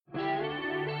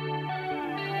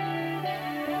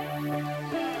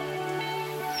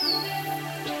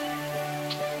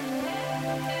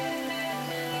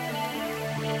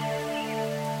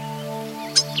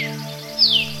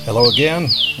Hello again.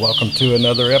 Welcome to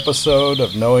another episode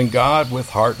of Knowing God with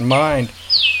Heart and Mind.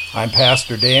 I'm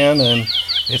Pastor Dan, and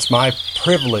it's my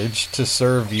privilege to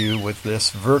serve you with this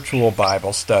virtual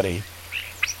Bible study.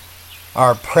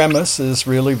 Our premise is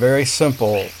really very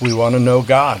simple. We want to know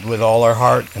God with all our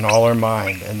heart and all our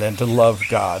mind, and then to love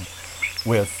God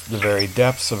with the very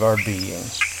depths of our being.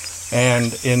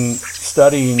 And in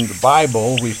studying the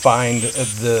Bible, we find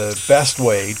the best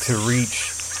way to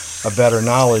reach a better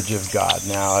knowledge of God.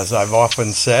 Now, as I've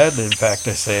often said, in fact,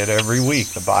 I say it every week,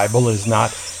 the Bible is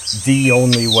not the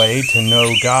only way to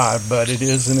know God, but it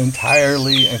is an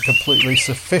entirely and completely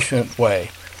sufficient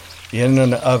way in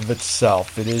and of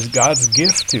itself. It is God's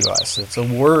gift to us. It's a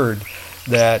word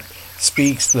that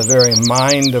speaks the very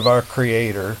mind of our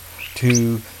Creator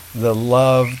to the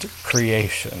loved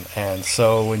creation. And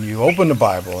so when you open the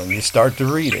Bible and you start to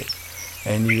read it,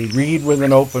 and you read with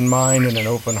an open mind and an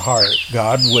open heart,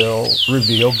 God will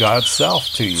reveal God's self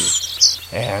to you.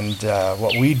 And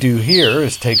what we do here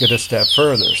is take it a step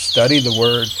further. Study the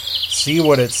Word, see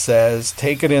what it says,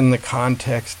 take it in the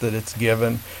context that it's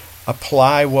given,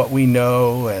 apply what we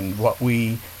know and what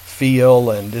we feel,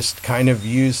 and just kind of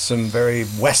use some very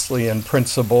Wesleyan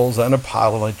principles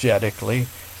unapologetically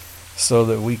so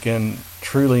that we can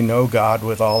truly know God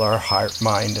with all our heart,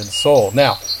 mind, and soul.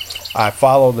 Now, I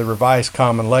follow the Revised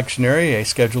Common Lectionary, a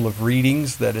schedule of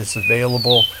readings that is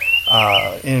available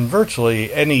in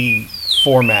virtually any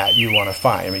format you want to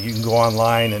find. I mean, you can go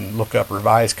online and look up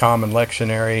Revised Common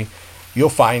Lectionary. You'll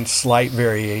find slight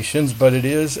variations, but it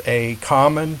is a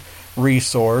common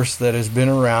resource that has been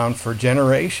around for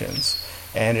generations,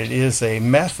 and it is a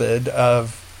method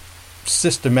of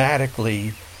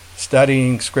systematically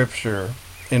studying Scripture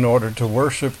in order to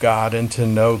worship God and to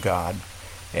know God.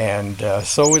 And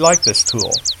so we like this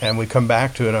tool, and we come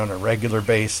back to it on a regular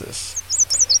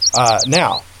basis.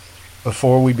 Now,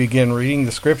 before we begin reading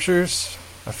the Scriptures,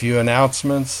 a few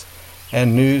announcements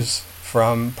and news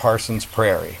from Parsons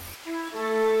Prairie.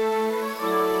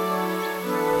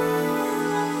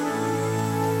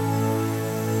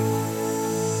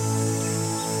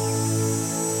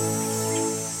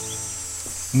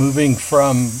 Moving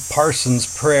from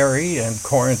Parsons Prairie and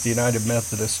Corinth United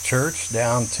Methodist Church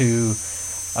down to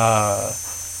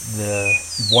the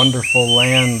wonderful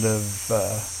land of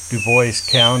Du Bois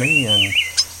County, and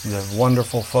the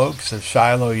wonderful folks of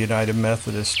Shiloh United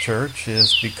Methodist Church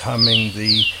is becoming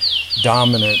the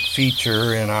dominant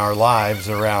feature in our lives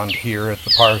around here at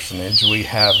the parsonage. We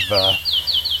have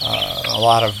a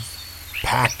lot of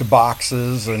packed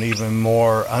boxes and even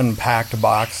more unpacked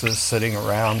boxes sitting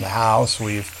around the house.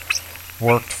 We've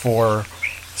worked for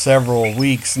several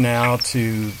weeks now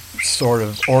to sort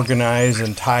of organize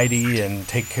and tidy and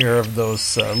take care of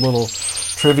those little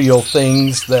trivial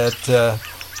things that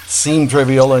seem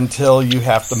trivial until you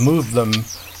have to move them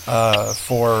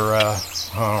for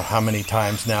how many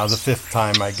times now? The fifth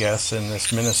time, I guess, in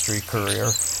this ministry career.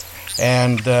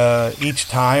 And each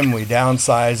time we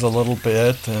downsize a little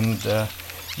bit, and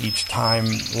each time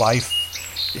life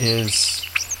is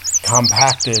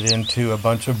compacted into a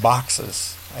bunch of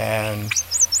boxes. And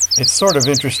it's sort of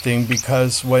interesting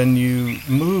because when you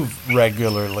move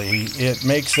regularly, it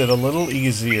makes it a little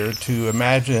easier to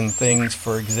imagine things,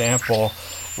 for example,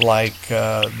 like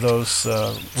those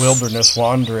wilderness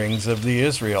wanderings of the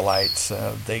Israelites.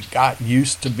 They got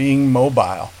used to being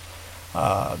mobile.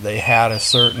 They had a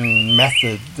certain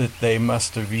method that they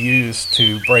must have used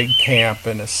to break camp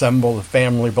and assemble the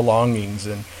family belongings.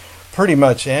 And pretty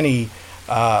much any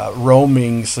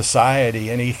roaming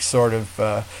society, any sort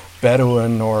of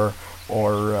Bedouin or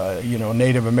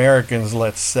Native Americans,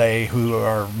 let's say, who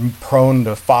are prone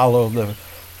to follow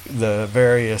the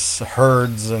various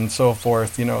herds and so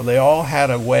forth, they all had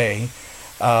a way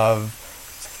of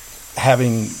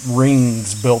having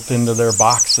rings built into their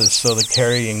boxes, so the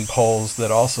carrying poles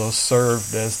that also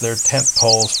served as their tent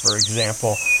poles, for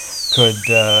example, could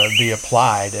be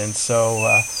applied. And so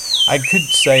I could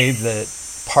say that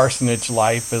parsonage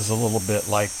life is a little bit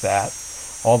like that,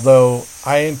 although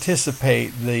I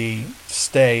anticipate the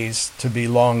stays to be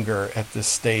longer at this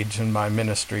stage in my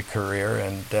ministry career.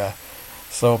 And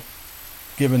so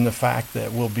given the fact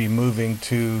that we'll be moving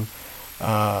to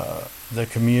the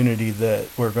community that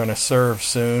we're going to serve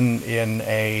soon in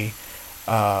a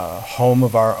home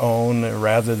of our own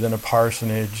rather than a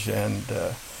parsonage and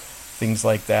things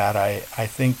like that, I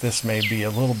think this may be a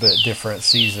little bit different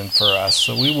season for us.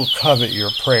 So we will covet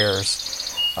your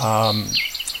prayers.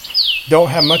 Don't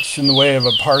have much in the way of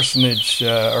a parsonage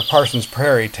or Parsons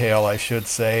Prairie tale, I should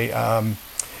say.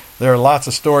 There are lots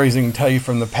of stories I can tell you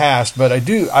from the past, but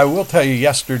I will tell you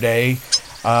yesterday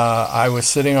I was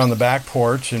sitting on the back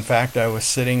porch. In fact, I was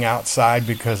sitting outside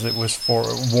because it was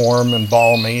warm and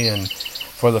balmy, and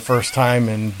for the first time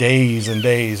in days and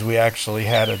days, we actually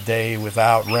had a day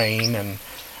without rain, and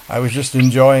I was just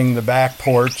enjoying the back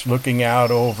porch, looking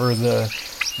out over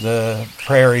the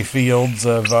prairie fields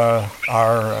of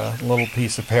our little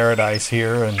piece of paradise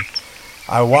here, and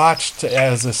I watched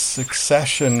as a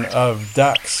succession of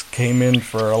ducks came in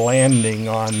for a landing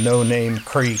on No Name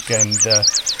Creek, and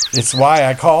it's why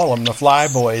I call them the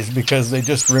flyboys, because they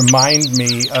just remind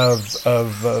me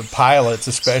of pilots,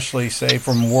 especially, say,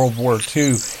 from World War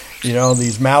II. You know,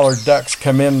 these mallard ducks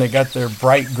come in, they got their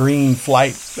bright green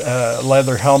flight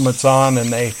leather helmets on, and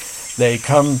they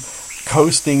come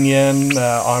coasting in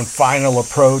on final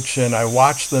approach, and I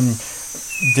watch them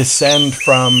descend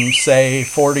from, say,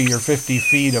 40 or 50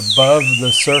 feet above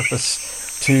the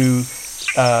surface to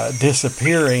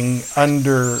disappearing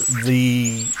under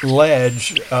the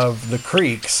ledge of the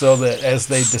creek, so that as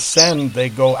they descend, they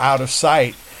go out of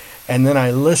sight, and then I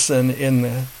listen in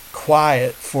the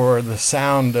quiet for the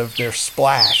sound of their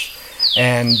splash.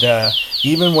 And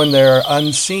even when they're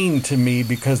unseen to me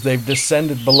because they've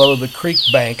descended below the creek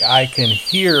bank, I can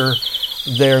hear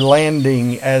their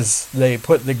landing as they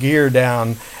put the gear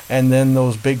down, and then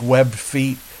those big webbed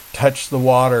feet touch the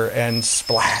water and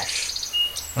splash.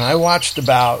 And I watched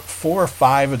about 4 or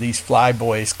 5 of these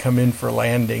flyboys come in for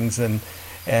landings, and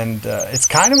it's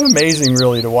kind of amazing,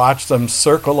 really, to watch them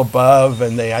circle above,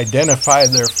 and they identify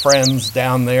their friends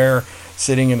down there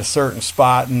sitting in a certain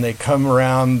spot, and they come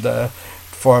around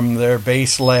from their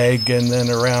base leg and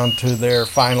then around to their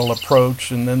final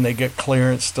approach, and then they get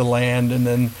clearance to land, and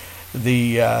then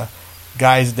the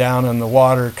guys down in the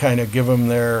water kind of give them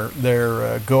their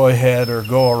go ahead or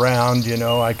go around. You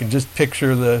know, I can just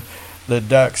picture the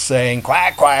duck saying,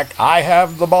 "Quack, quack, I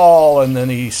have the ball," and then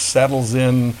he settles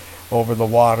in over the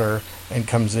water and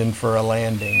comes in for a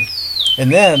landing.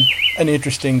 And then an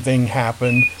interesting thing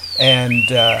happened, and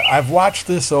I've watched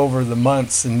this over the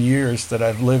months and years that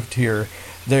I've lived here.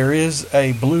 There is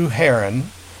a blue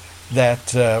heron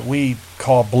that we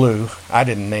call Blue. I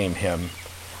didn't name him.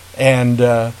 And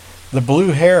the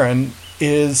blue heron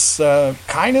is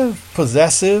kind of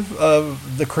possessive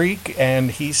of the creek, and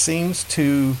he seems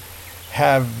to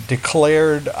have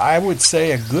declared, I would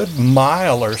say, a good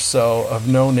mile or so of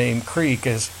No Name Creek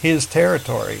as his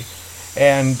territory.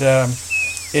 And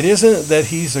it isn't that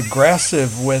he's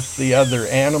aggressive with the other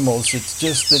animals, it's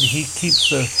just that he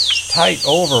keeps a tight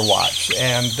overwatch.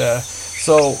 And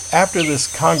so after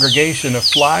this congregation of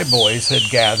flyboys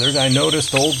had gathered, I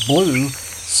noticed old Blue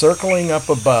circling up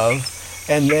above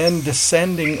and then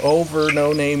descending over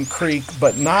No Name Creek,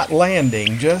 but not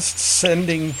landing, just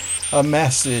sending a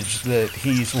message that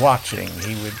he's watching.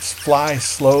 He would fly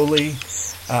slowly,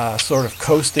 sort of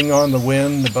coasting on the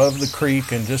wind above the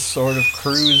creek, and just sort of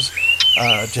cruise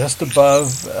just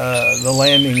above the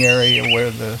landing area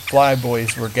where the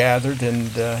flyboys were gathered, and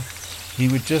he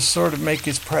would just sort of make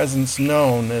his presence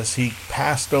known as he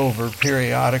passed over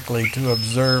periodically to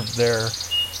observe their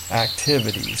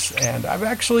activities. And I've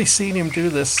actually seen him do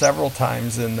this several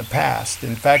times in the past.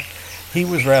 In fact, he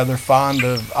was rather fond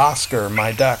of Oscar,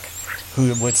 my duck,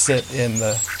 who would sit in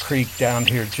the creek down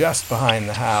here just behind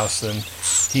the house, and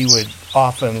he would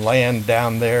often land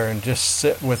down there and just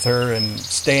sit with her and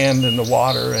stand in the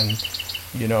water and,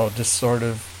 you know, just sort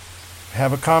of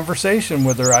have a conversation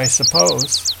with her, I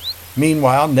suppose.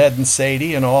 Meanwhile, Ned and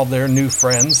Sadie and all their new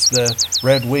friends, the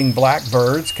red-winged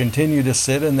blackbirds, continue to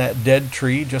sit in that dead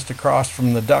tree just across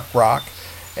from the duck rock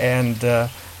and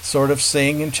sort of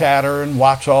sing and chatter and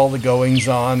watch all the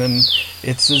goings-on. And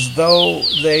it's as though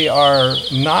they are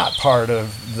not part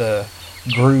of the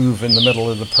groove in the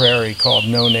middle of the prairie called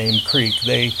No Name Creek.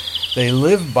 They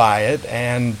live by it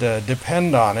and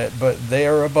depend on it, but they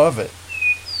are above it,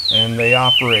 and they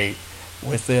operate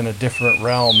within a different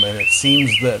realm, and it seems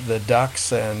that the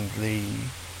ducks and the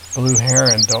blue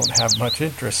heron don't have much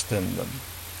interest in them.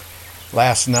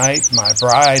 Last night, my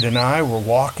bride and I were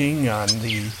walking on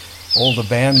the old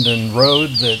abandoned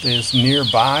road that is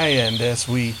nearby, and as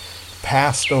we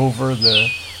passed over the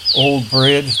old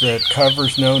bridge that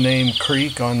covers No Name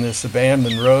Creek on this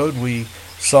abandoned road, we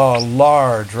saw a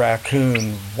large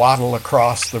raccoon waddle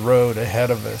across the road ahead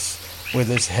of us with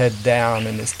his head down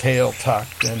and his tail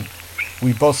tucked, and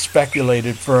we both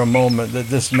speculated for a moment that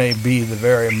this may be the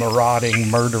very marauding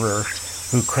murderer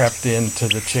who crept into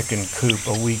the chicken coop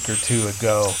a week or two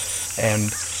ago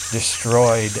and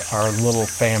destroyed our little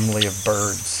family of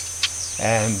birds.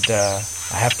 And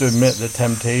I have to admit the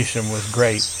temptation was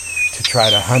great to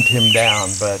try to hunt him down,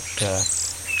 but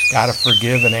gotta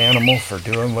forgive an animal for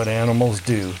doing what animals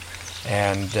do.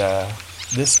 And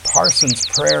this Parsons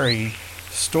Prairie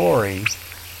story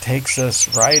takes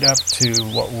us right up to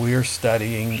what we're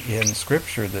studying in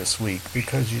Scripture this week,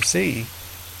 because you see,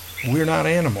 we're not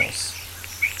animals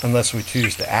unless we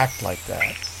choose to act like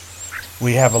that.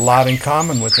 We have a lot in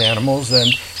common with animals,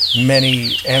 and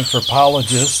many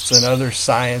anthropologists and other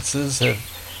sciences have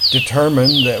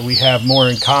determined that we have more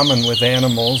in common with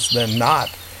animals than not.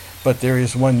 But there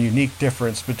is one unique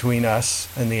difference between us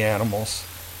and the animals.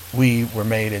 We were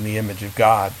made in the image of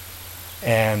God,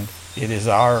 and it is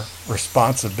our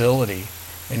responsibility,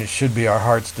 and it should be our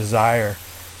heart's desire,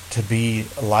 to be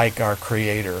like our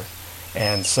Creator.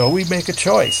 And so we make a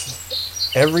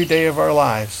choice every day of our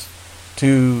lives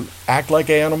to act like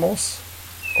animals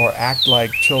or act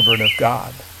like children of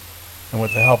God. And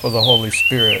with the help of the Holy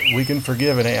Spirit, we can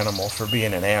forgive an animal for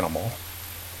being an animal.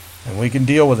 And we can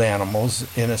deal with animals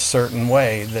in a certain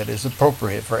way that is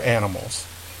appropriate for animals.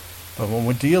 But when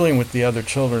we're dealing with the other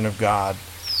children of God,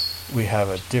 we have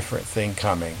a different thing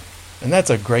coming. And that's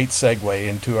a great segue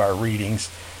into our readings.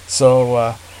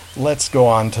 So let's go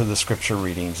on to the scripture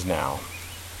readings now.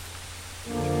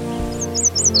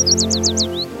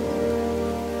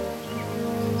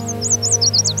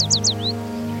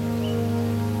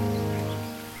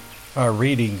 Our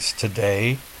readings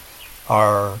today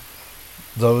are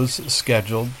those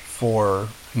scheduled for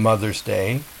Mother's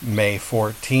Day, May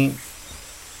 14th,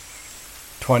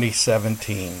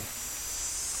 2017,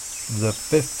 the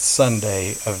fifth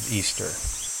Sunday of Easter.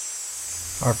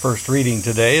 Our first reading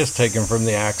today is taken from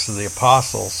the Acts of the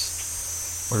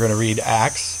Apostles. We're going to read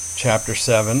Acts chapter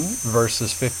 7,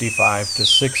 verses 55 to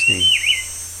 60.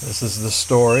 This is the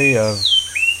story of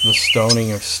the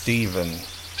stoning of Stephen.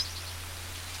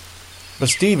 But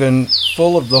Stephen,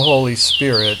 full of the Holy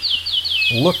Spirit,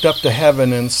 looked up to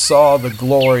heaven and saw the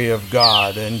glory of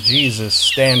God and Jesus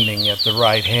standing at the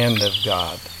right hand of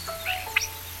God.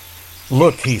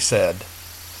 "Look," he said,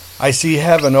 "I see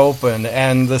heaven open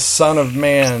and the Son of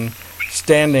Man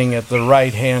standing at the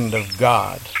right hand of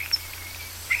God."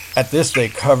 At this they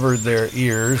covered their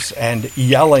ears, and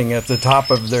yelling at the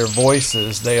top of their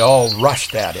voices, they all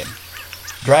rushed at him,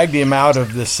 dragged him out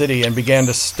of the city, and began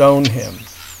to stone him.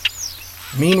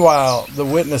 Meanwhile, the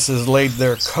witnesses laid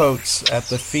their coats at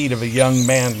the feet of a young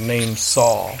man named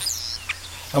Saul.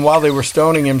 And while they were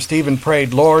stoning him, Stephen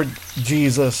prayed, "Lord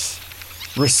Jesus,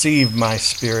 receive my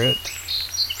spirit."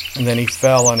 And then he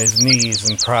fell on his knees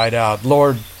and cried out,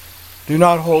 "Lord, do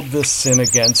not hold this sin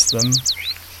against them."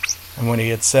 And when he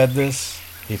had said this,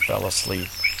 he fell asleep.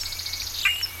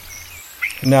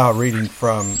 Now reading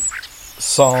from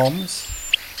Psalms.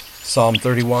 Psalm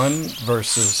 31,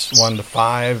 verses 1 to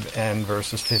 5, and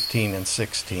verses 15 and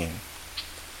 16.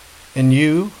 "In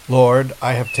you, Lord,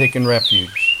 I have taken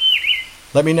refuge.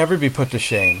 Let me never be put to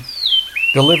shame.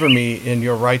 Deliver me in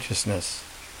your righteousness.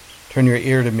 Turn your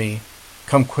ear to me.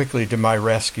 Come quickly to my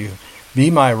rescue. Be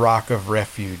my rock of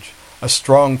refuge, a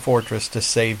strong fortress to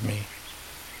save me.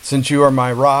 Since you are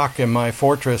my rock and my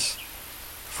fortress,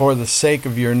 for the sake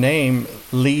of your name,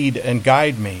 lead and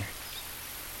guide me.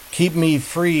 Keep me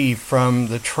free from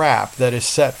the trap that is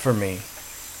set for me,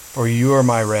 for you are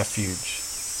my refuge.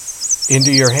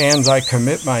 Into your hands I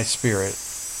commit my spirit.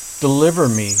 Deliver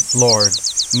me, Lord,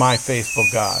 my faithful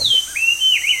God.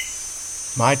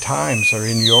 My times are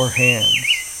in your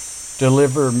hands.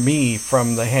 Deliver me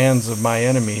from the hands of my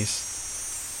enemies,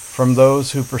 from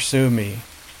those who pursue me.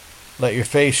 Let your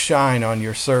face shine on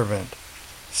your servant.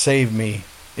 Save me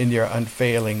in your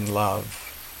unfailing love."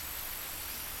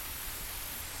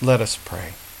 Let us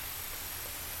pray.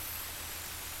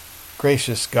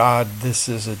 Gracious God, this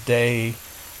is a day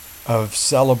of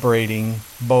celebrating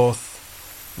both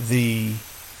the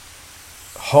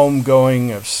homegoing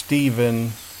of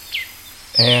Stephen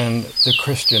and the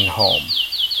Christian home.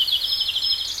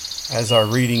 As our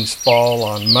readings fall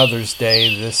on Mother's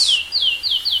Day this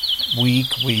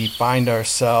week, we find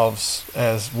ourselves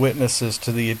as witnesses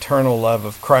to the eternal love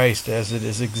of Christ as it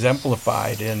is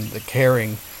exemplified in the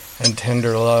caring and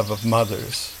tender love of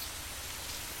mothers.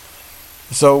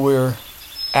 So we're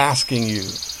asking you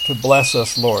to bless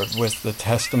us, Lord, with the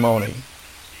testimony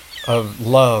of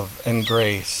love and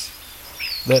grace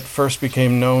that first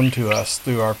became known to us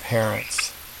through our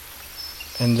parents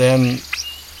and then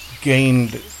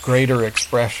gained greater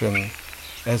expression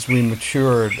as we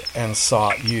matured and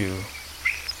sought you.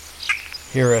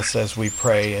 Hear us as we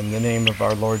pray in the name of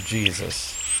our Lord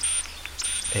Jesus.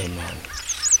 Amen.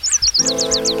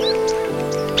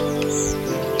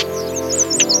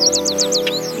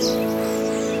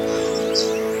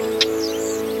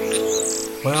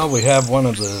 Well, we have one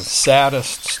of the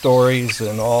saddest stories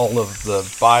in all of the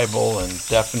Bible and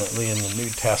definitely in the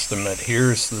New Testament.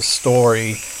 Here's the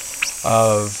story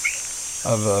of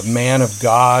a man of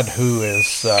God who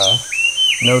is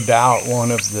no doubt one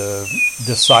of the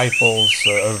disciples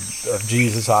of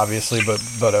Jesus, obviously,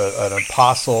 but an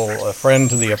apostle, a friend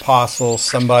to the apostles,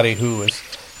 somebody who was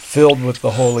filled with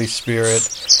the Holy Spirit,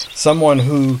 someone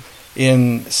who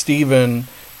in Stephen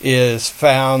is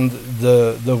found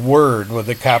the Word with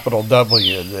a capital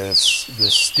W. This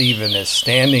Stephen is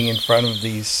standing in front of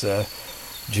these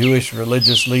Jewish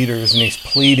religious leaders, and he's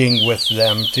pleading with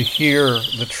them to hear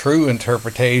the true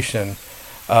interpretation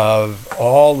of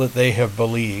all that they have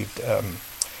believed.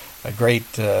 A great,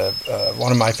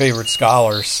 one of my favorite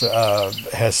scholars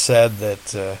has said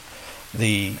that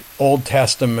the Old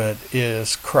Testament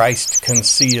is Christ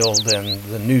concealed and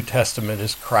the New Testament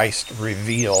is Christ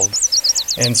revealed.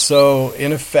 And so,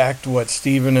 in effect, what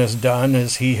Stephen has done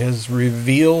is he has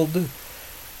revealed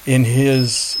in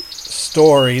his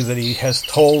story that he has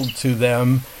told to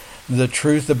them the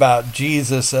truth about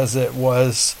Jesus as it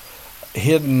was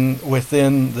hidden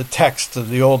within the text of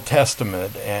the Old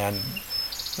Testament, and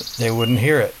they wouldn't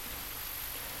hear it.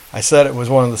 I said it was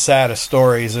one of the saddest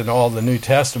stories in all the New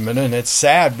Testament, and it's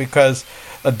sad because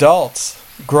adults,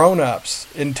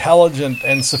 grown-ups, intelligent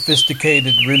and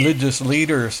sophisticated religious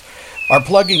leaders are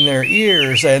plugging their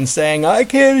ears and saying, "I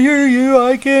can't hear you,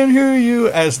 I can't hear you,"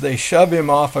 as they shove him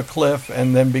off a cliff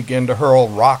and then begin to hurl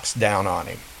rocks down on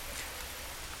him.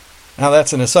 Now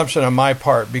that's an assumption on my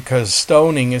part, because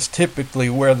stoning is typically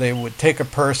where they would take a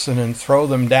person and throw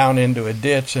them down into a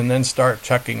ditch and then start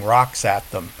chucking rocks at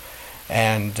them.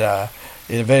 And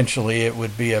eventually it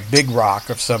would be a big rock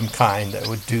of some kind that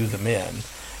would do them in.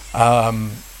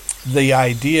 The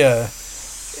idea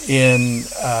in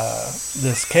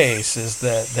this case is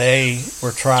that they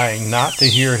were trying not to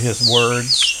hear his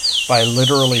words by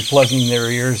literally plugging their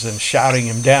ears and shouting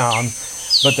him down,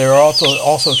 but they were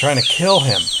also trying to kill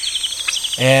him.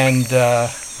 And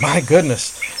my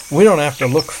goodness, we don't have to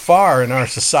look far in our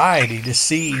society to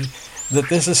see that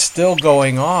this is still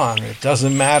going on. It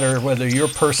doesn't matter whether your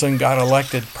person got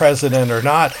elected president or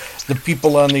not. The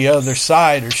people on the other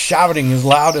side are shouting as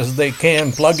loud as they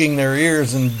can, plugging their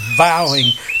ears and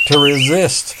vowing to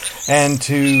resist and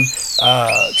to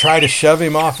try to shove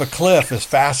him off a cliff as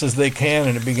fast as they can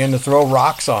and to begin to throw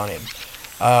rocks on him.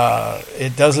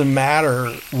 It doesn't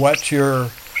matter what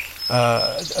your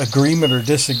agreement or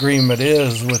disagreement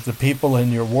is with the people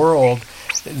in your world.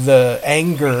 The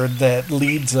anger that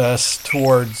leads us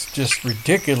towards just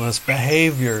ridiculous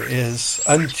behavior is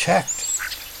unchecked.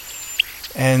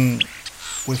 And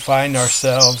we find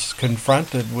ourselves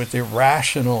confronted with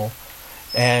irrational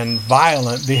and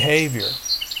violent behavior.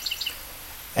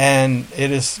 And it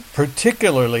is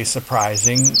particularly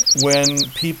surprising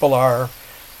when people are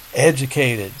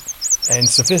educated and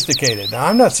sophisticated. Now,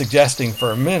 I'm not suggesting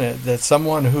for a minute that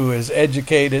someone who is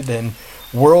educated and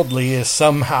worldly is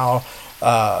somehow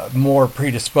more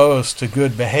predisposed to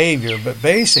good behavior, but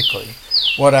basically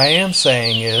what I am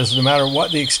saying is no matter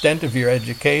what the extent of your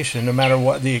education, no matter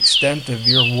what the extent of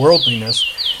your worldliness,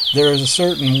 there is a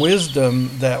certain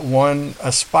wisdom that one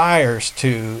aspires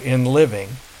to in living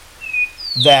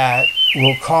that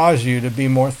will cause you to be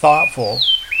more thoughtful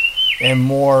and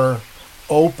more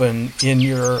open in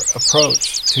your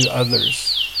approach to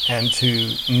others and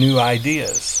to new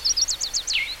ideas.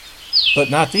 But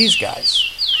not these guys.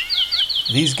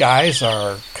 These guys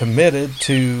are committed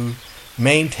to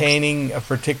maintaining a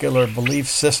particular belief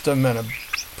system and a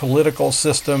political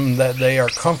system that they are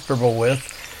comfortable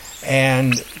with,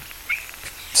 and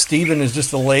Stephen is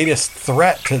just the latest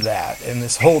threat to that. And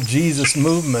this whole Jesus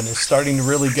movement is starting to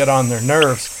really get on their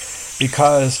nerves,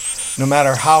 because no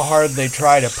matter how hard they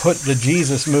try to put the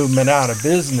Jesus movement out of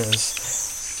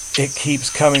business, it keeps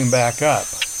coming back up.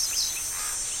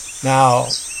 Now,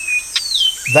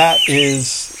 that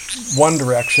is one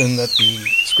direction that the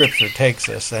Scripture takes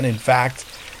us. And in fact,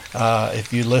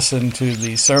 if you listen to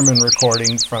the sermon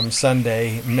recording from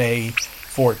Sunday, May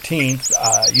 14th,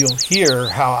 you'll hear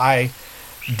how I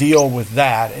deal with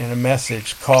that in a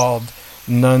message called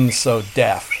None So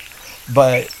Deaf.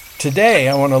 But today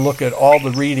I want to look at all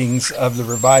the readings of the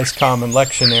Revised Common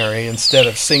Lectionary instead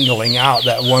of singling out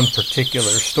that one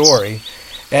particular story.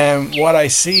 And what I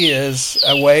see is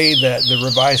a way that the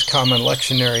Revised Common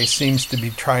Lectionary seems to be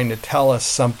trying to tell us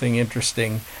something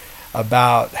interesting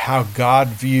about how God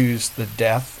views the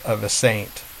death of a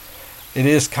saint. It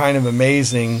is kind of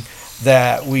amazing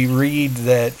that we read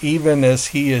that even as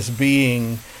he is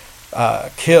being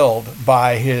killed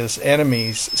by his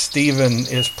enemies, Stephen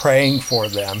is praying for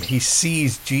them. He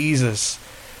sees Jesus.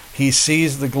 He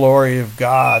sees the glory of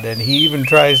God, and he even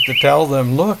tries to tell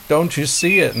them, look, don't you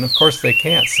see it? And of course they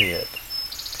can't see it.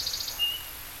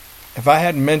 if I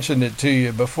hadn't mentioned it to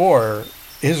you before,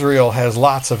 Israel has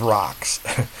lots of rocks.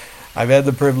 I've had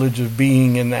the privilege of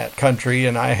being in that country,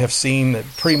 and I have seen that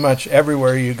pretty much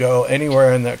everywhere you go,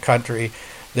 anywhere in that country,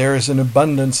 there is an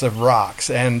abundance of rocks.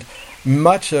 And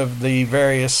much of the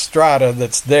various strata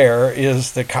that's there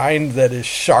is the kind that is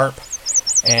sharp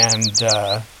and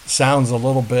sounds a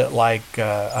little bit like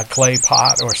a clay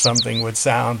pot or something would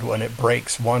sound when it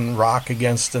breaks one rock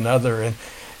against another.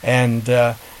 And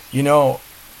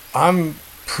I'm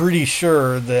pretty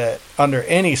sure that under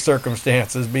any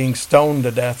circumstances being stoned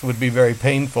to death would be very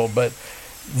painful, but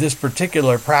this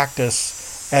particular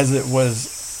practice as it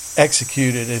was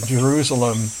executed in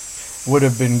Jerusalem would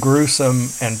have been gruesome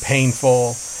and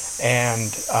painful,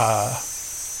 and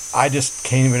I just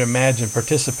can't even imagine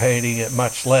participating in it,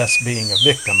 much less being a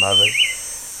victim of it,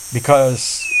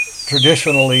 because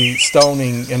traditionally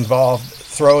stoning involved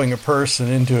throwing a person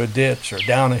into a ditch or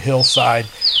down a hillside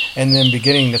and then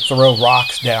beginning to throw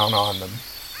rocks down on them.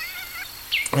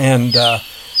 And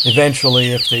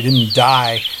eventually, if they didn't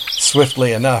die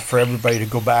swiftly enough for everybody to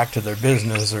go back to their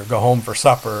business or go home for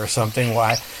supper or something,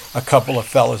 why, a couple of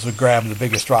fellas would grab the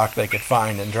biggest rock they could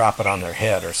find and drop it on their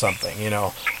head or something,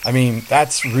 I mean,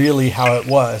 that's really how it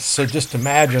was. So just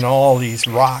imagine all these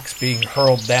rocks being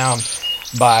hurled down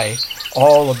by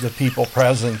all of the people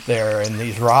present there, and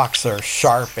these rocks are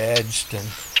sharp-edged and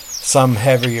some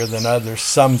heavier than others,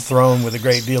 some thrown with a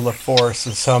great deal of force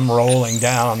and some rolling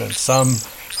down and some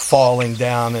falling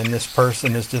down, and this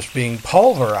person is just being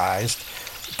pulverized,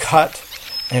 cut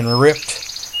and ripped,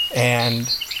 and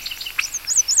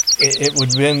it would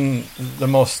have been the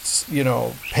most,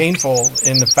 painful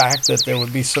in the fact that there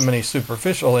would be so many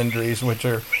superficial injuries, which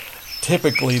are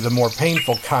typically the more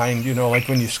painful kind, like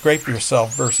when you scrape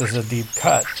yourself versus a deep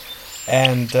cut.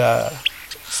 And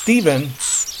Stephen,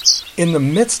 in the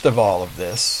midst of all of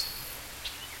this,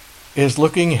 is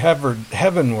looking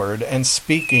heavenward and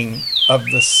speaking of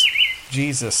this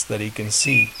Jesus that he can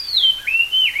see.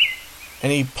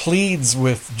 And he pleads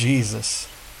with Jesus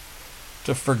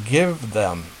to forgive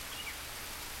them.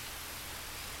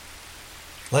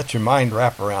 Let your mind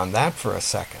wrap around that for a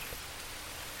second.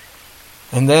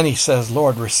 And then he says,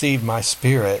 Lord, receive my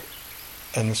spirit.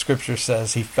 And the scripture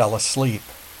says he fell asleep.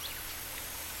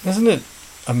 Isn't it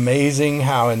amazing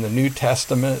how in the New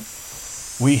Testament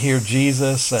we hear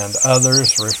Jesus and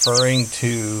others referring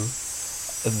to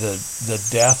the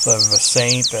death of a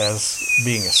saint as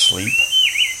being asleep?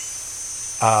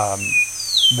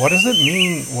 What does it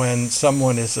mean when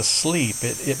someone is asleep?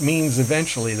 It means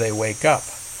eventually they wake up.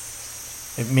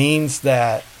 It means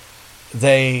that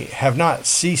they have not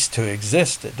ceased to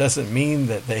exist. It doesn't mean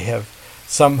that they have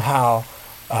somehow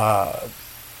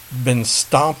been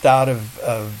stomped out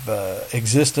of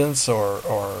existence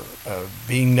or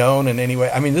being known in any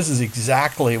way. I mean, this is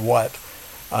exactly what,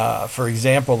 for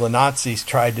example, the Nazis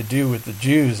tried to do with the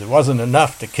Jews. It wasn't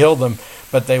enough to kill them,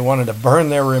 but they wanted to burn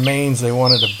their remains. They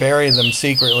wanted to bury them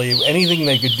secretly. Anything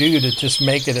they could do to just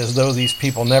make it as though these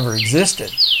people never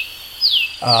existed.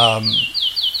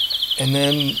 And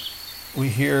then we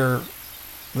hear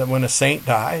that when a saint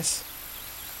dies,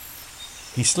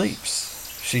 he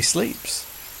sleeps. She sleeps.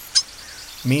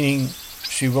 Meaning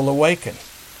she will awaken.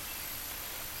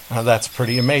 Now that's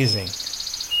pretty amazing.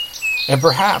 And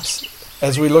perhaps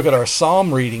as we look at our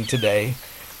psalm reading today,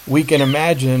 we can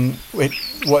imagine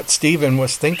what Stephen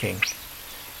was thinking.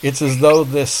 It's as though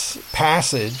this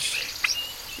passage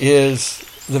is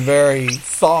the very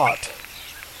thought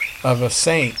of a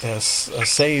saint, a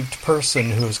saved person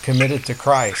who is committed to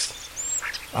Christ.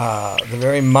 The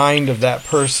very mind of that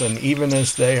person, even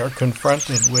as they are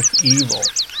confronted with evil,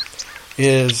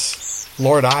 is,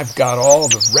 Lord, I've got all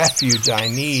the refuge I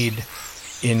need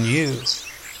in you.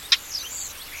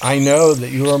 I know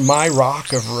that you are my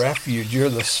rock of refuge. You're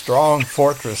the strong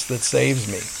fortress that saves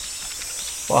me.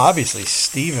 Well, obviously,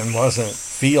 Stephen wasn't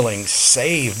feeling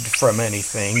saved from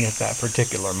anything at that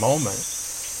particular moment.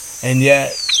 And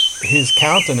yet, his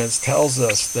countenance tells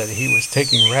us that he was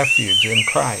taking refuge in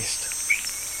Christ.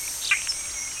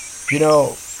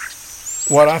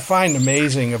 What I find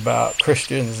amazing about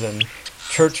Christians and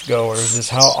churchgoers is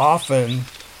how often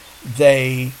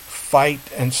they fight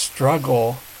and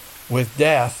struggle with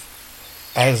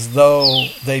death as though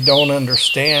they don't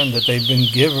understand that they've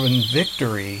been given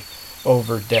victory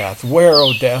over death. Where,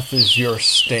 O death, is your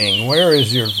sting? Where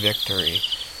is your victory?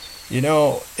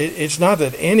 It's not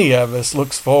that any of us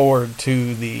looks forward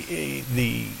to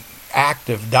the act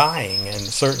of dying, and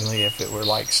certainly if it were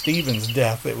like Stephen's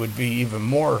death, it would be even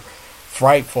more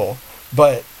frightful.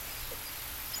 But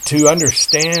to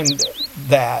understand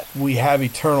that we have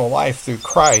eternal life through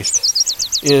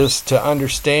Christ is to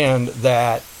understand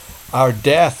that our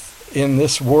death in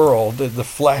this world, the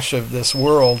flesh of this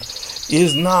world,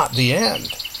 is not the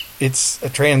end. It's a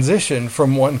transition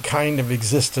from one kind of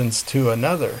existence to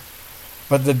another.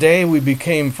 But the day we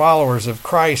became followers of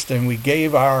Christ and we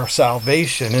gave our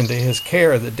salvation into His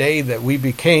care, the day that we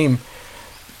became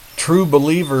true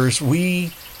believers,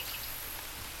 we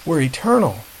were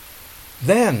eternal.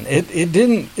 Then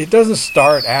it doesn't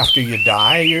start after you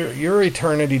die. Your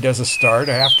eternity doesn't start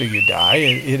after you die.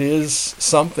 It is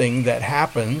something that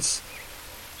happens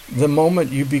the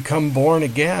moment you become born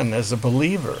again as a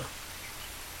believer.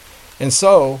 And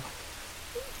so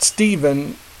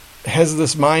Stephen has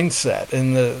this mindset,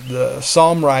 and the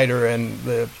psalm writer and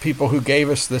the people who gave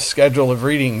us this schedule of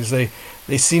readings, they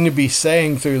seem to be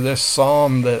saying through this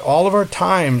psalm that all of our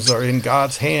times are in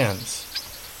God's hands,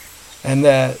 and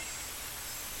that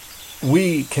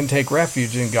we can take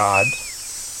refuge in God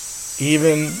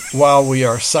even while we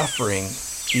are suffering,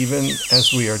 even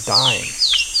as we are dying.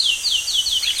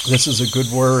 This is a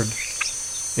good word.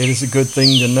 It is a good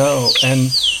thing to know.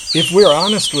 And if we're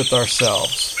honest with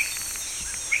ourselves,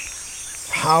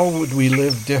 how would we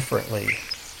live differently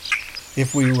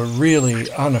if we were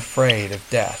really unafraid of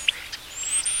death?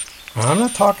 Now, I'm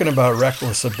not talking about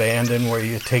reckless abandon where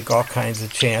you take all kinds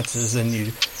of chances and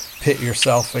you pit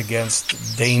yourself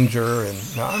against danger.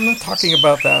 And no, I'm not talking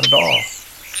about that at all.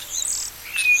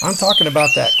 I'm talking about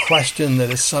that question that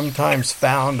is sometimes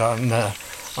found on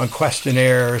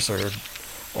questionnaires or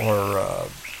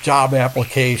job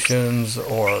applications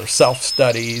or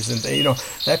self-studies, and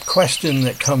that question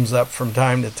that comes up from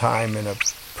time to time in a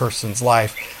person's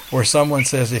life, where someone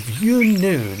says, if you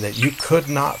knew that you could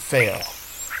not fail,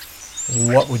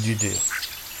 what would you do?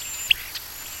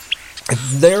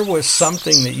 If there was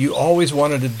something that you always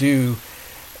wanted to do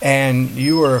and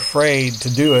you were afraid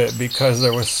to do it because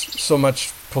there was so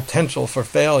much potential for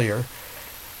failure,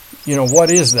 what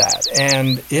is that?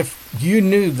 And if you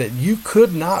knew that you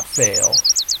could not fail,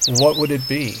 what would it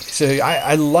be? So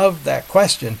I love that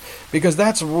question, because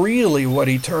that's really what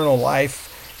eternal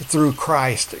life through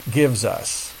Christ gives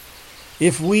us.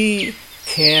 If we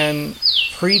can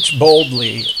preach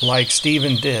boldly like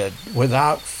Stephen did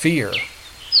without fear,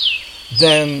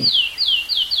 then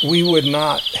we would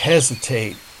not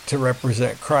hesitate to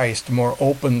represent Christ more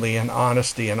openly and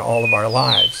honesty in all of our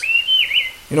lives.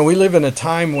 We live in a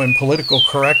time when political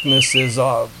correctness is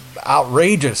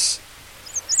outrageous.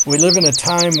 We live in a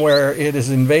time where it is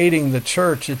invading the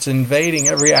church. It's invading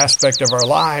every aspect of our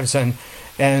lives. And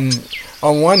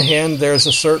on one hand, there's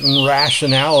a certain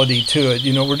rationality to it.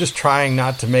 We're just trying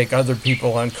not to make other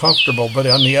people uncomfortable. But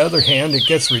on the other hand, it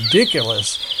gets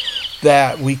ridiculous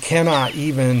that we cannot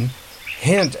even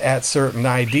hint at certain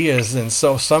ideas. And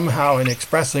so somehow in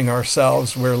expressing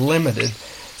ourselves, we're limited,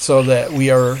 so that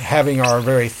we are having our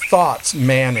very thoughts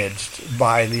managed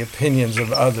by the opinions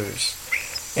of others.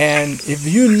 And if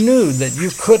you knew that you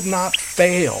could not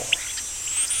fail,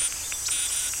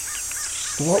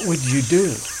 what would you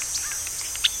do?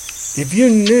 If you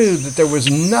knew that there was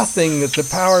nothing that the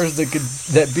powers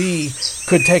that be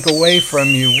could take away from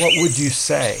you, what would you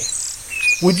say?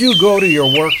 Would you go to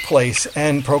your workplace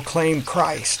and proclaim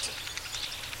Christ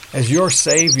as your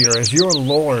Savior, as your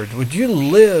Lord? Would you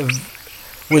live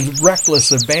with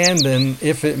reckless abandon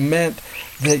if it meant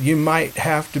that you might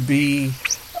have to be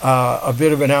a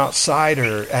bit of an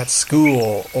outsider at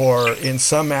school or in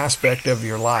some aspect of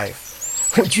your life?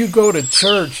 Would you go to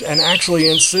church and actually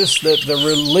insist that the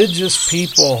religious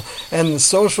people and the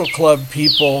social club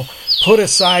people put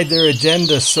aside their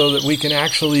agendas so that we can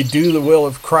actually do the will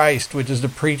of Christ, which is to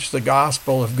preach the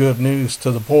gospel of good news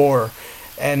to the poor?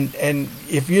 And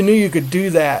if you knew you could do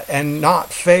that and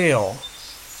not fail,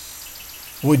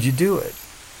 would you do it?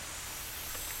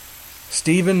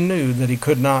 Stephen knew that he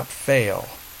could not fail.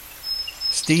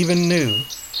 Stephen knew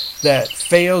that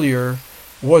failure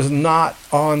was not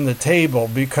on the table,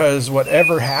 because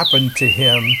whatever happened to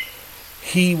him,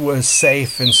 he was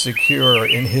safe and secure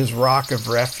in his rock of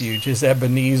refuge, his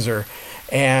Ebenezer.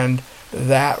 And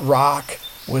that rock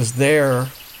was there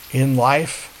in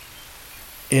life,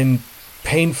 in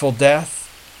painful death,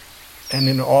 and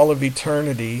in all of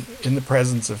eternity in the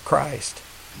presence of Christ.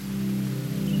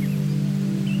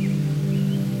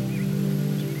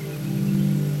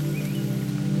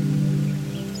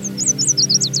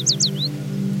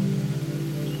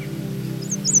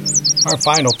 Our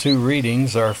final two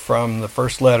readings are from the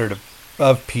first letter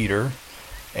of Peter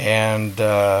and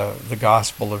the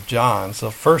Gospel of John. So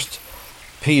 1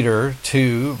 Peter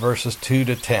 2, verses 2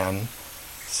 to 10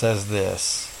 says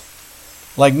this: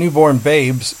 Like newborn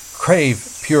babes, crave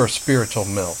pure spiritual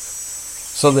milk,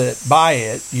 so that by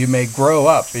it you may grow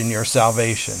up in your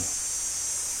salvation.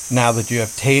 now that you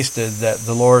have tasted that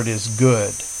the Lord is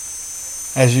good.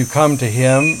 As you come to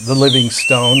him, the living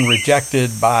stone,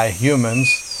 rejected by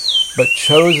humans, but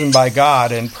chosen by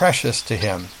God and precious to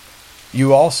him,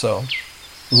 you also,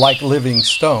 like living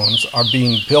stones, are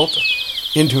being built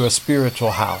into a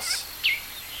spiritual house,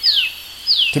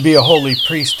 to be a holy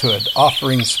priesthood,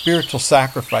 offering spiritual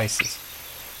sacrifices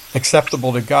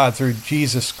acceptable to God through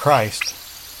Jesus Christ.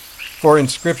 For in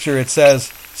Scripture it says,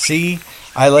 "See,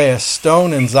 I lay a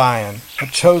stone in Zion, a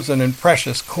chosen and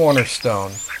precious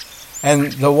cornerstone,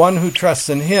 and the one who trusts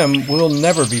in him will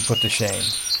never be put to shame."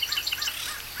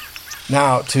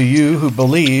 Now, to you who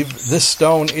believe, this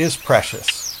stone is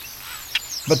precious.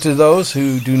 But to those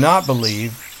who do not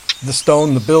believe, the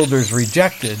stone the builders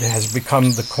rejected has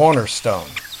become the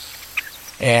cornerstone,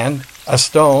 and a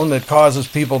stone that causes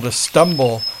people to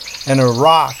stumble, and a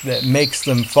rock that makes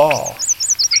them fall.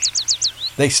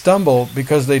 They stumble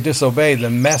because they disobey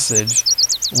the message,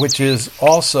 which is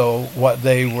also what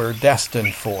they were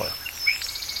destined for.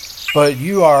 But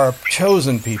you are a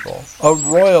chosen people, a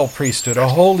royal priesthood, a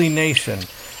holy nation,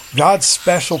 God's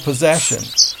special possession,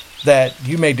 that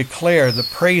you may declare the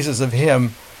praises of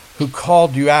him who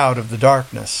called you out of the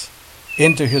darkness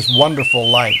into his wonderful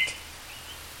light.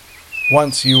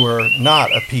 Once you were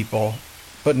not a people,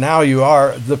 but now you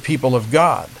are the people of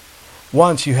God.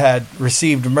 Once you had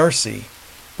received mercy,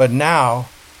 but now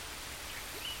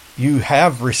you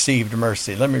have received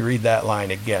mercy. Let me read that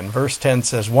line again. Verse 10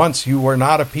 says, "Once you were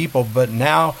not a people, but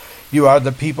now you are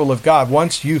the people of God.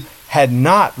 Once you had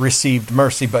not received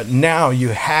mercy, but now you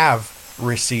have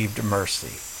received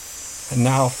mercy." And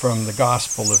now from the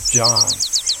Gospel of John,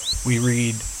 we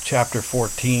read chapter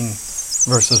 14,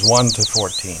 verses 1 to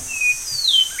 14.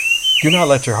 "Do not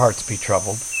let your hearts be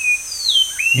troubled.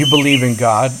 You believe in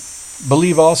God,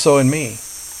 believe also in me.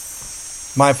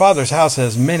 My Father's house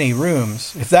has many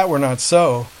rooms. If that were not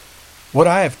so, would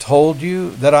I have told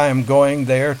you that I am going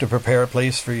there to prepare a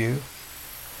place for you?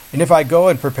 And if I go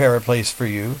and prepare a place for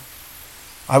you,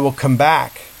 I will come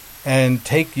back and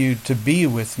take you to be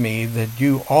with me, that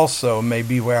you also may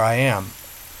be where I am.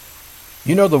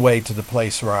 You know the way to the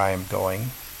place where I am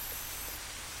going."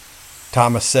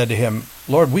 Thomas said to him,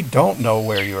 "Lord, we don't know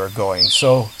where you are going,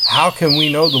 so how can we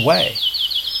know the way?"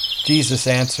 Jesus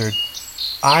answered,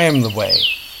 "I am the way,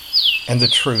 and the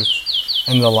truth,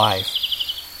 and the life.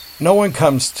 No one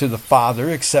comes to the Father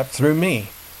except through me.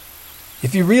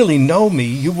 If you really know me,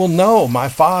 you will know my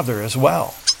Father as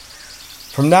well.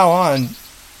 From now on,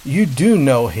 you do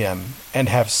know him and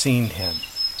have seen him."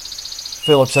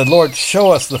 Philip said, "Lord,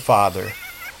 show us the Father,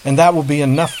 and that will be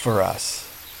enough for us."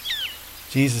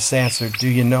 Jesus answered, "Do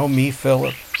you know me,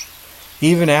 Philip?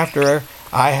 Even after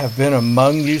I have been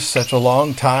among you such a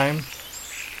long time,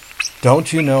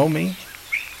 don't you know me?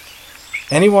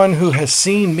 Anyone who has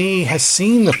seen me has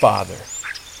seen the Father.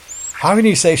 How can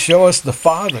you say, 'Show us the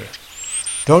Father'?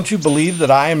 Don't you believe that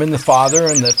I am in the Father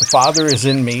and that the Father is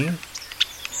in me?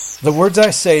 The words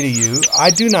I say to you,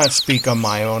 I do not speak on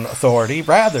my own authority.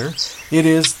 Rather, it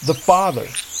is the Father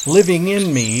living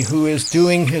in me who is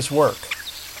doing his work.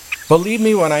 Believe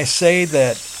me when I say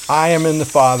that I am in the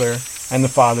Father and the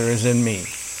Father is in me.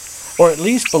 Or at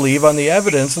least believe on the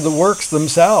evidence of the works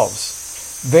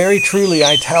themselves. Very truly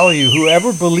I tell you,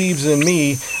 whoever believes in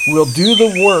me will do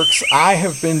the works I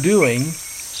have been doing,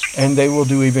 and they will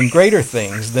do even greater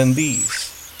things than these,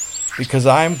 because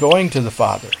I am going to the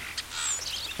Father.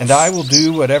 And I will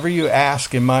do whatever you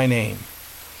ask in my name,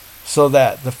 so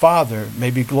that the Father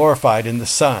may be glorified in the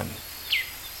Son.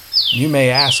 You may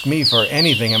ask me for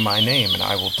anything in my name, and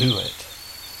I will do it."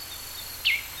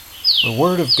 The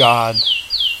Word of God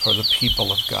for the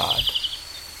people of God.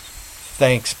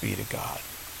 Thanks be to God.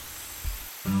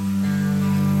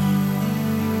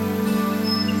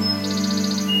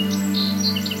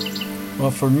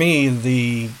 Well, for me,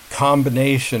 the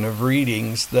combination of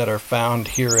readings that are found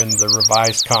here in the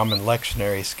Revised Common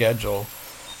Lectionary Schedule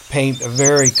paint a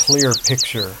very clear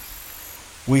picture.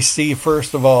 We see,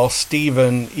 first of all,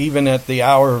 Stephen, even at the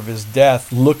hour of his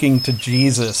death, looking to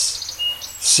Jesus,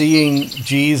 seeing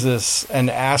Jesus and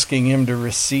asking him to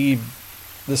receive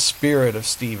the spirit of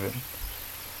Stephen.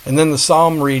 And then the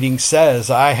psalm reading says,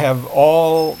 "I have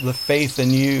all the faith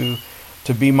in you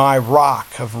to be my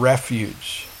rock of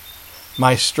refuge,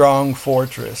 my strong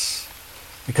fortress,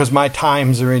 because my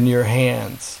times are in your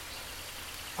hands.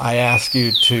 I ask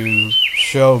you to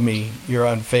show me your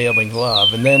unfailing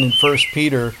love." And then in 1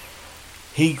 Peter,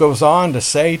 he goes on to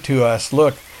say to us,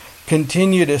 look,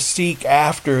 continue to seek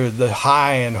after the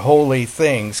high and holy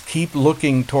things. Keep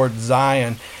looking toward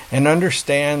Zion and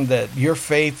understand that your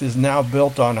faith is now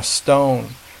built on a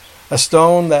stone, a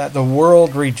stone that the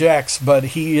world rejects, but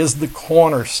he is the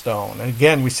cornerstone. And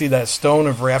again, we see that stone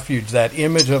of refuge, that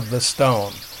image of the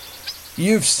stone.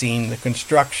 You've seen the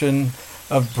construction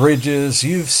of bridges,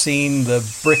 you've seen the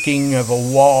bricking of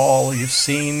a wall, you've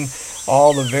seen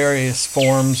all the various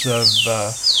forms of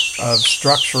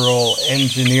structural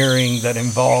engineering that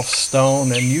involve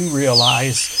stone, and you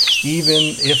realize,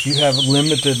 even if you have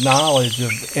limited knowledge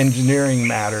of engineering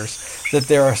matters, that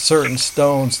there are certain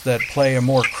stones that play a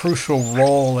more crucial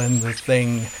role in the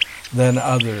thing than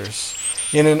others.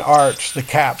 In an arch, the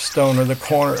capstone or the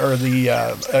corner or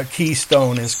the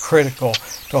keystone is critical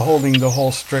to holding the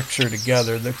whole structure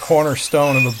together. The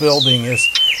cornerstone of a building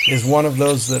is one of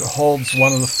those that holds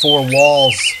one of the four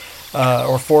walls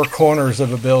or four corners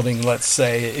of a building, let's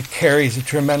say. It carries a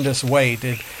tremendous weight.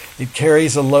 It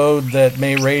carries a load that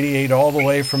may radiate all the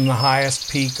way from the highest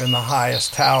peak and the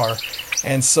highest tower.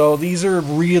 And so these are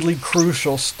really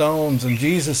crucial stones, and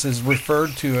Jesus is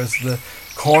referred to as the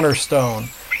cornerstone.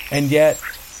 And yet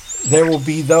there will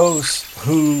be those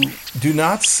who do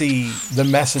not see the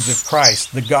message of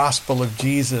Christ, the gospel of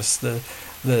Jesus, the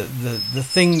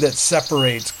thing that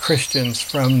separates Christians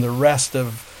from the rest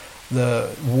of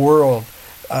the world.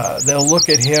 They'll look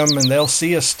at him and they'll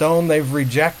see a stone they've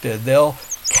rejected. They'll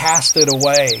cast it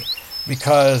away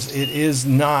because it is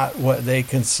not what they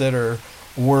consider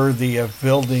worthy of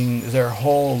building their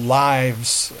whole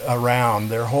lives around,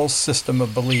 their whole system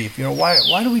of belief.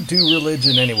 Why do we do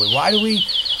religion anyway? Why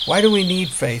do we need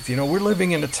faith? We're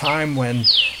living in a time when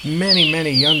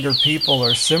many younger people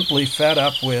are simply fed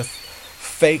up with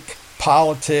fake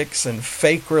politics and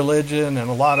fake religion and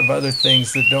a lot of other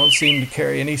things that don't seem to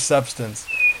carry any substance.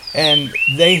 And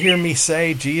they hear me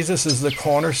say Jesus is the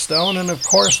cornerstone, and of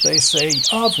course they say,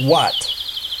 of what?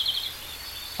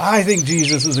 I think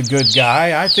Jesus is a good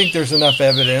guy. I think there's enough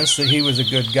evidence that he was a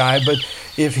good guy. But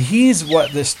if he's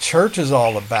what this church is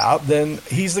all about, then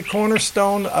he's the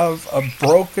cornerstone of a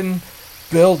broken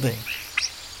building.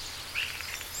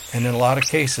 And in a lot of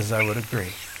cases, I would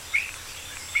agree.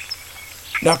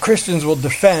 Now, Christians will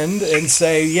defend and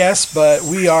say, yes, but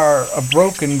we are a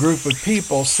broken group of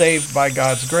people saved by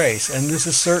God's grace. And this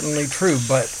is certainly true.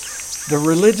 But the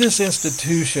religious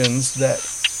institutions that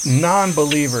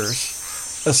non-believers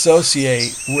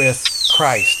associate with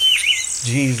Christ,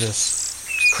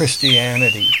 Jesus,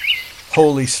 Christianity,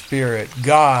 Holy Spirit,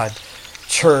 God,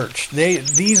 church,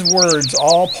 these words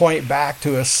all point back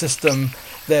to a system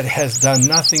that has done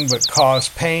nothing but cause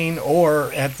pain,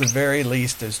 or at the very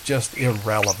least is just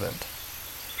irrelevant.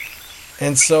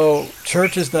 And so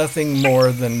church is nothing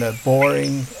more than a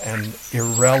boring and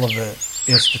irrelevant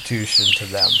institution to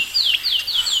them.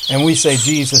 And we say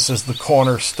Jesus is the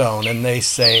cornerstone, and they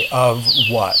say, of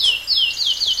what?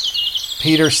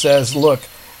 Peter says, look,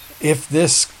 if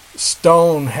this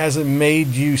stone hasn't made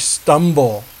you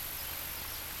stumble,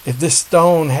 if this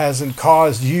stone hasn't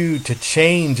caused you to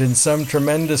change in some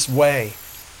tremendous way,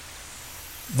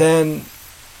 then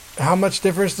how much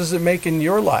difference does it make in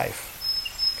your life?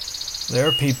 There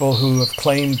are people who have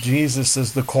claimed Jesus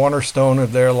as the cornerstone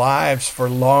of their lives for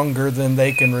longer than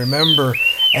they can remember,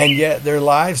 and yet their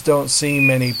lives don't seem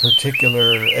in any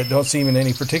particular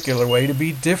way to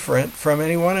be different from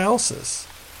anyone else's.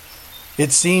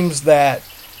 It seems that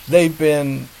they've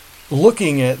been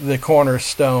looking at the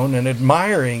cornerstone and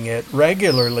admiring it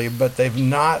regularly, but they've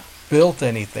not built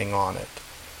anything on it.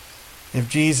 If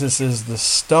Jesus is the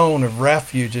stone of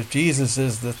refuge, if Jesus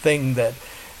is the thing that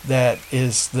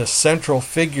is the central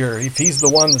figure, if he's the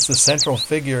one that's the central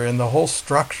figure in the whole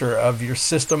structure of your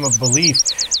system of belief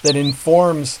that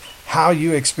informs how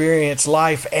you experience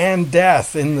life and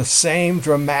death in the same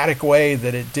dramatic way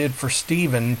that it did for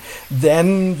Stephen,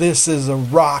 then this is a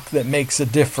rock that makes a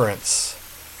difference.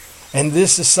 And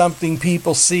this is something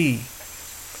people see.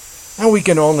 Now we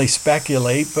can only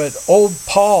speculate, but old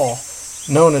Paul,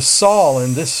 known as Saul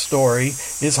in this story,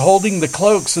 is holding the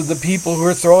cloaks of the people who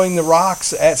are throwing the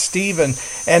rocks at Stephen,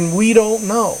 and we don't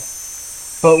know.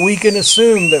 But we can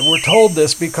assume that we're told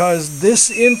this because this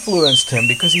influenced him,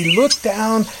 because he looked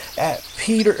down at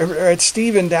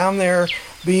Stephen down there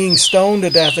being stoned to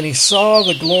death, and he saw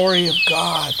the glory of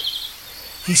God.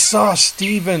 He saw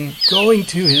Stephen going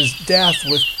to his death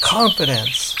with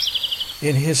confidence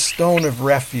in his stone of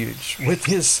refuge, with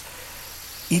his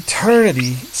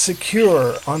eternity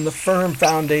secure on the firm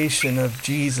foundation of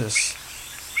Jesus.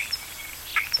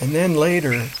 And then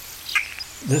later,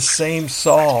 this same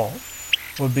Saul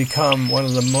would become one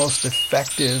of the most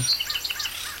effective,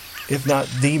 if not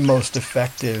the most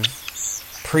effective,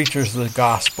 preachers of the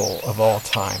gospel of all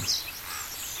time.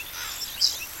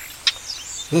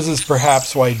 This is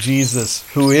perhaps why Jesus,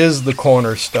 who is the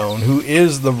cornerstone, who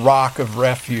is the rock of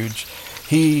refuge,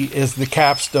 he is the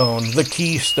capstone, the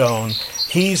keystone.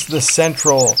 He's the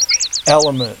central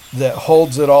element that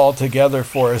holds it all together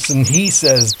for us. And he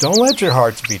says, don't let your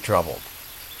hearts be troubled.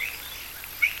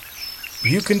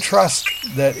 You can trust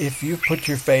that if you put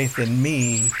your faith in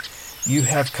me, you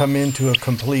have come into a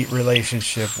complete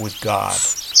relationship with God.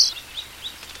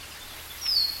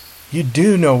 You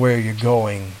do know where you're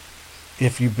going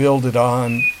if you build it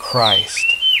on Christ.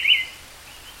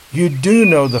 You do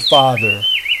know the Father,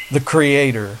 the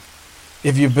Creator,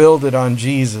 if you build it on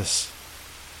Jesus.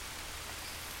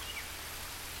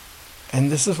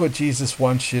 And this is what Jesus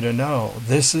wants you to know.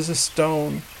 This is a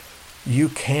stone you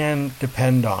can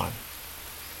depend on.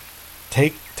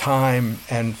 Take time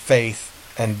and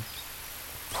faith and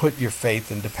put your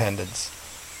faith and dependence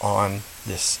on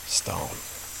this stone.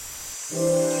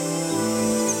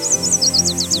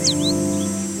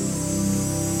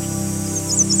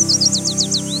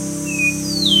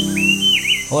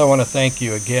 Well, I want to thank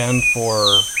you again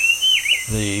for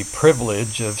the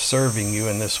privilege of serving you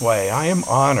in this way. I am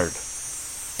honored,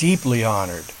 deeply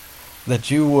honored,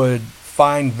 that you would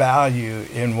find value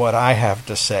in what I have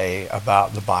to say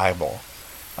about the Bible,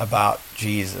 about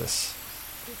Jesus,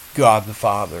 God the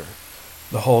Father,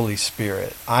 the Holy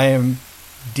Spirit. I am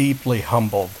deeply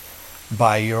humbled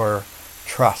by your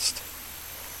trust.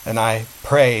 And I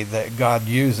pray that God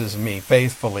uses me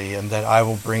faithfully and that I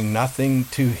will bring nothing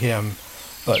to him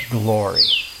but glory.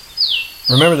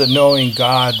 Remember that Knowing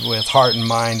God with Heart and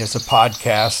Mind is a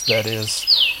podcast that is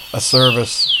a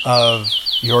service of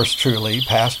yours truly,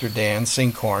 Pastor Dan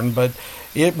Sinkhorn, but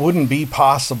it wouldn't be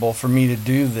possible for me to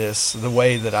do this the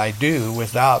way that I do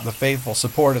without the faithful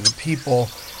support of the people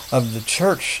of the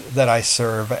church that I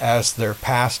serve as their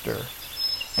pastor.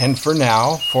 And for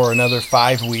now, for another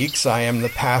 5 weeks, I am the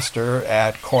pastor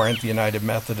at Corinth United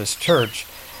Methodist Church.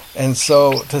 And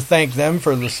so to thank them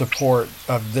for the support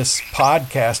of this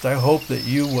podcast, I hope that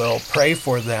you will pray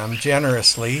for them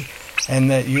generously and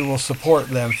that you will support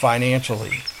them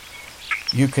financially.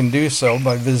 You can do so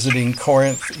by visiting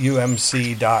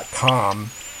corinthumc.com.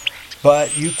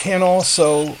 But you can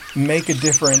also make a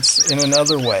difference in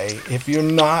another way. If you're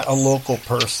not a local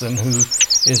person who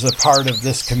is a part of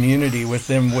this community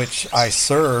within which I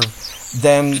serve,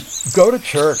 then go to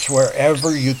church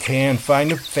wherever you can.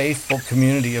 Find a faithful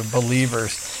community of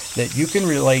believers that you can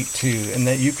relate to and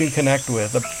that you can connect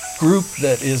with, a group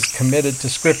that is committed to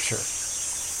Scripture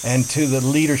and to the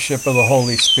leadership of the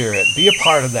Holy Spirit. Be a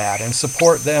part of that and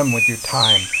support them with your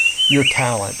time, your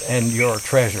talent, and your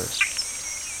treasure.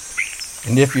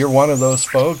 And if you're one of those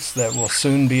folks that will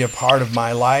soon be a part of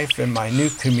my life and my new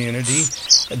community,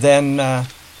 then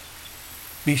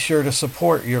be sure to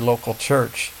support your local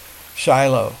church,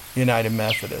 Shiloh United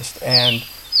Methodist. And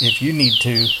if you need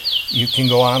to, you can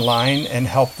go online and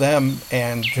help them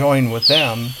and join with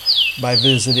them by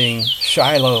visiting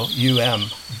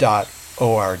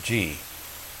shilohum.org.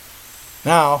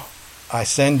 Now, I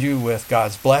send you with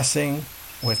God's blessing,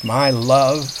 with my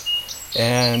love,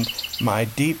 and my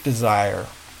deep desire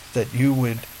that you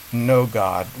would know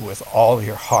God with all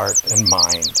your heart and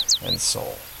mind and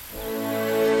soul.